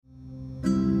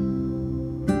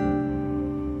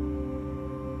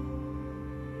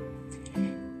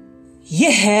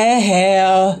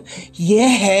Yeah,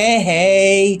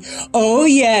 yeah, oh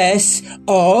yes,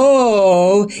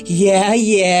 oh yeah,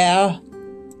 yeah.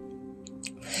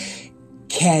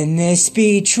 Can this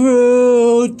be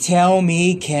true? Tell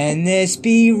me, can this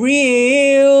be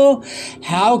real?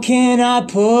 How can I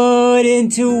put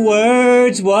into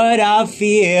words what I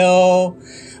feel?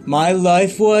 My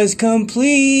life was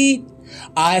complete.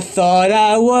 I thought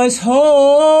I was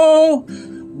whole.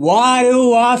 Why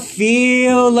do I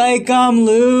feel like I'm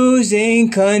losing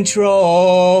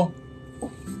control?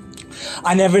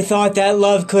 I never thought that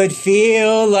love could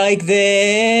feel like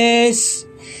this.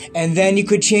 And then you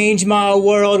could change my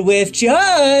world with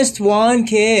just one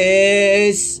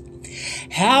kiss.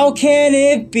 How can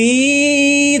it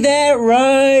be that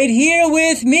right here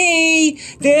with me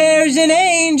there's an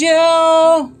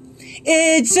angel?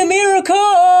 It's a miracle.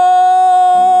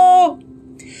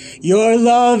 Your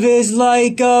love is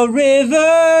like a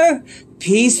river,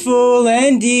 peaceful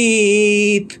and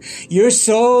deep. Your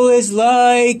soul is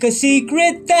like a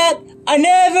secret that I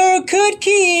never could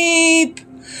keep.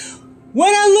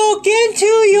 When I look into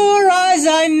your eyes,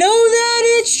 I know that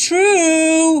it's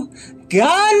true.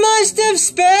 God must have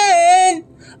spent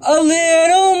a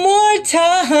little more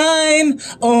time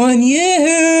on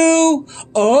you.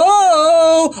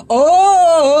 Oh,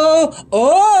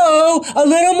 a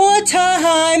little more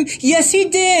time. Yes, he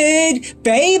did,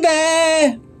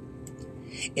 baby.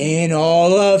 In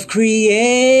all of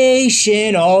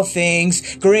creation, all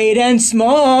things great and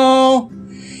small,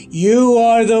 you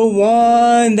are the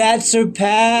one that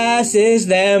surpasses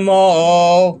them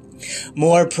all.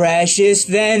 More precious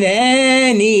than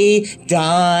any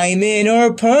diamond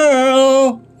or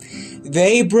pearl.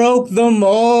 They broke the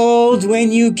mold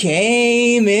when you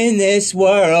came in this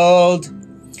world.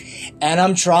 And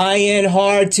I'm trying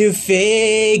hard to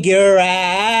figure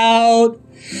out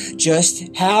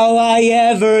just how I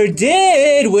ever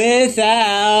did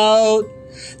without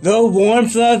the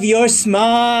warmth of your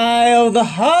smile, the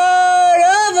heart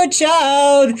of a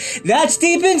child that's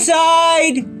deep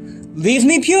inside, leaves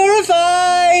me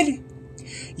purified.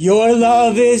 Your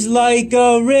love is like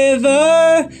a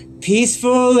river,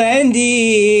 peaceful and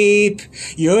deep.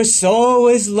 Your soul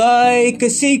is like a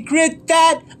secret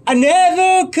that I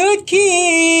never could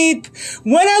keep.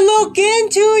 When I look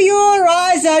into your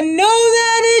eyes, I know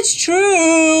that it's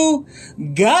true.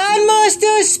 God must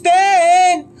have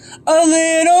spent a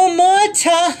little more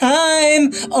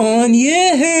time on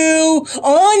you,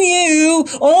 on you,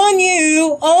 on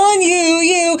you, on you,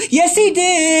 you. Yes, he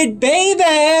did, baby.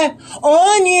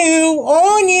 On you,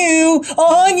 on you,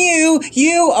 on you,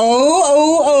 you.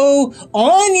 Oh.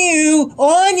 On you,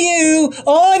 on you,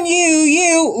 on you,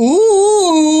 you.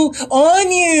 Ooh.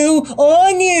 On you,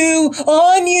 on you,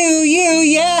 on you, you.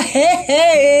 Yeah,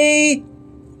 hey.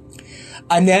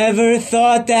 I never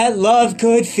thought that love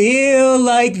could feel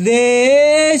like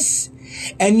this.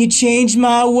 And you changed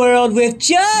my world with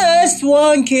just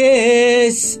one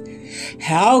kiss.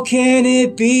 How can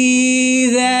it be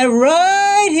that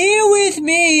right here with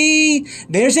me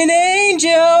there's an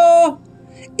angel?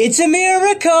 It's a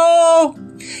miracle.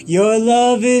 Your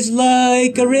love is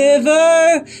like a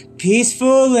river,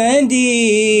 peaceful and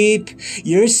deep.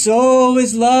 Your soul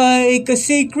is like a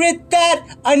secret that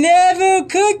I never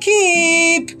could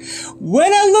keep.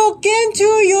 When I look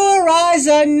into your eyes,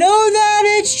 I know that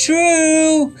it's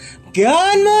true.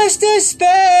 God must have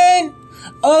spent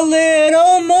a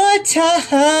little more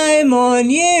time on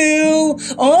you,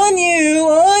 on you,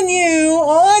 on you,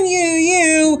 on you,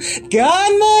 you.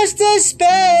 God must have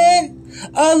spent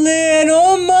a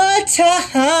little more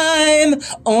time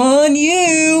on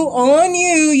you,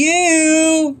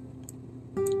 you.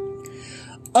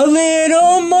 A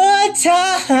little more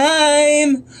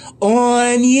time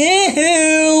on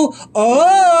you,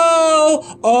 oh.